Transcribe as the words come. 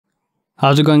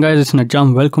How's it going, guys? It's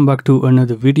Najam. Welcome back to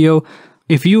another video.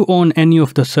 If you own any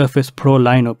of the Surface Pro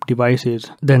lineup devices,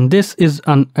 then this is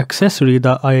an accessory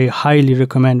that I highly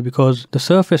recommend because the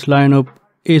Surface lineup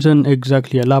isn't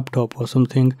exactly a laptop or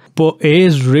something, but it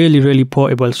is really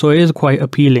portable, so it is quite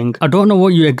appealing. I don't know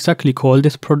what you exactly call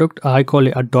this product. I call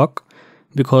it a dock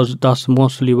because that's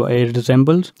mostly what it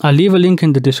resembles. I'll leave a link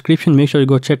in the description. Make sure you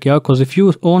go check it out, because if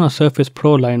you own a Surface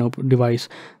Pro lineup device,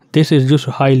 this is just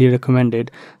highly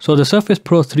recommended. So the Surface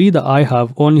Pro 3 that I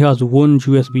have only has one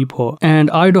USB port,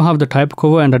 and I don't have the type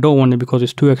cover, and I don't want it because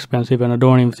it's too expensive and I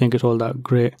don't even think it's all that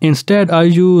great. Instead, I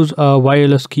use a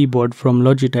wireless keyboard from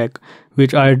Logitech,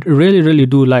 which I really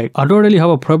do like. I don't really have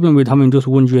a problem with having just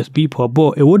one USB port,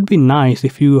 but it would be nice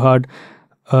if you had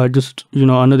just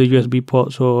another USB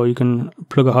port so you can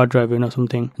plug a hard drive in or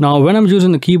something. Now when I'm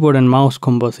using the keyboard and mouse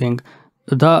combo thing,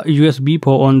 that USB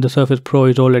port on the Surface Pro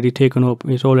is already taken up,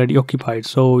 it's already occupied,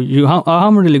 so I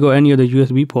haven't really got any other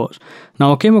USB ports.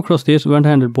 Now I came across this, went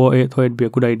ahead and bought it, thought it'd be a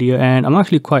good idea, and I'm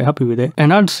actually quite happy with it.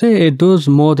 And I'd say it does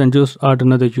more than just add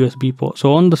another USB port.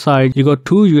 So on the side you got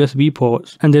two USB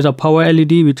ports, and there's a power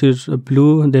LED which is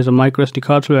blue, there's a micro SD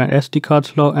card slot and SD card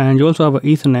slot, and you also have an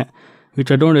Ethernet,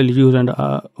 which I don't really use, and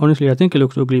honestly I think it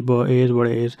looks ugly, but it is what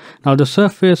it is. Now the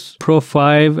Surface Pro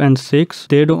 5 and 6,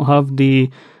 they don't have the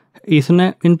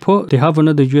Ethernet input. They have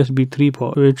another USB 3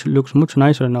 port, which looks much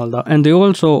nicer and all that. And they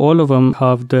also, all of them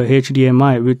have the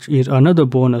HDMI, which is another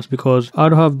bonus because I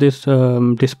don't have this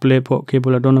display port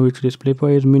cable. I don't know which display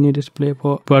port is, mini display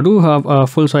port, but I do have a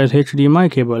full-size HDMI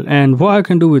cable. And what I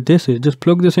can do with this is just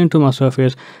plug this into my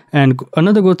Surface, and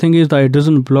another good thing is that it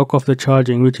doesn't block off the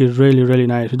charging, which is really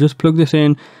nice. So just plug this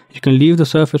in, you can leave the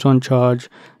Surface on charge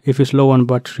if it's low on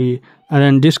battery, and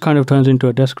then this kind of turns into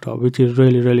a desktop, which is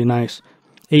really nice.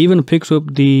 It even picks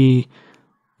up the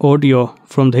audio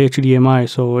from the HDMI,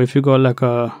 so if you got like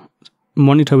a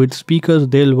monitor with speakers,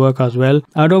 they'll work as well.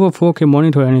 I don't have a 4K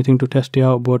monitor or anything to test it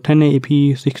out, but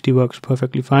 1080p 60 works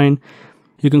perfectly fine.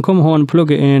 You can come home, plug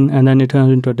it in, and then it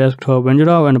turns into a desktop. When you're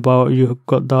out and about, you've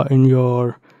got that in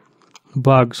your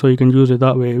bag, so you can use it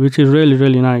that way, which is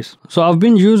really nice. So I've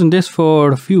been using this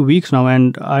for a few weeks now,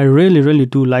 and I really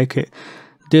do like it.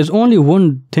 There's only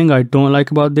one thing I don't like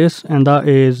about this, and that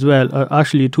is, well,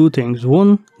 actually two things.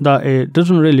 One, that it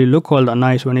doesn't really look all that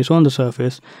nice when it's on the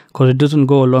Surface because it doesn't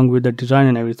go along with the design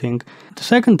and everything. The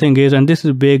second thing is, and this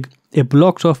is big, it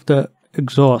blocks off the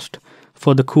exhaust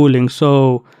for the cooling.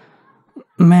 So,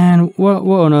 man, what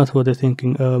on earth were they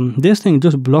thinking? This thing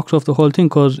just blocks off the whole thing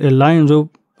because it lines up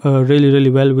really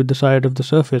well with the side of the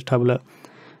Surface tablet.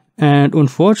 And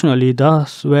unfortunately,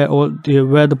 that's where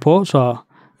the ports are.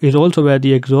 Is also where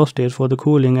the exhaust is for the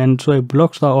cooling, and so it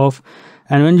blocks that off.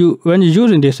 And when you're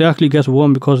using this, it actually gets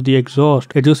warm because the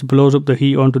exhaust, it just blows up the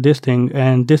heat onto this thing,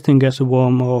 and this thing gets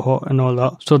warm or hot and all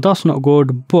that. So that's not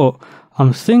good. But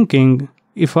I'm thinking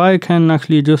if I can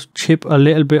actually just chip a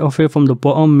little bit of it from the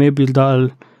bottom, maybe that'll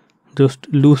just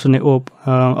loosen it up.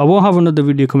 I won't have another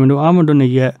video coming up. I haven't done it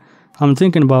yet. I'm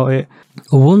thinking about it.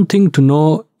 One thing to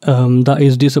know that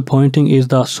is disappointing is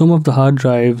that some of the hard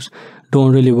drives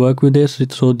don't really work with this.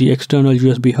 So the external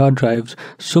USB hard drives,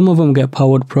 some of them get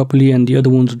powered properly and the other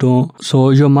ones don't.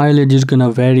 So your mileage is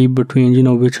gonna vary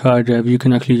between which hard drive you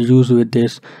can actually use with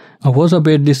this. I was a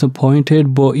bit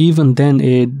disappointed, but even then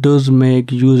it does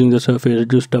make using the Surface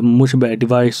just a much better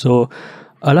device, so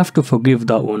I'll have to forgive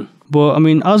that one. But I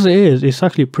mean, as it is, it's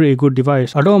actually a pretty good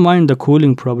device. I don't mind the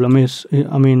cooling problem. Honestly,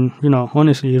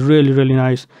 it's really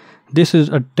nice. This is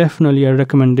definitely a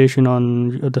recommendation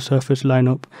on the Surface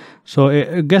lineup. So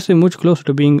it gets it much closer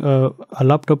to being a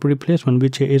laptop replacement,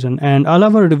 which it isn't. And I'll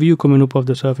have a review coming up of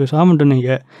the Surface. I haven't done it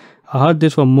yet. I had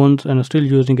this for months and I'm still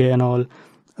using it and all.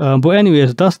 But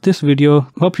anyways, that's this video.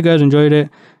 Hope you guys enjoyed it.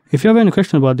 If you have any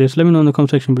questions about this, let me know in the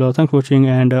comment section below. Thanks for watching,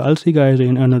 and I'll see you guys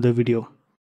in another video.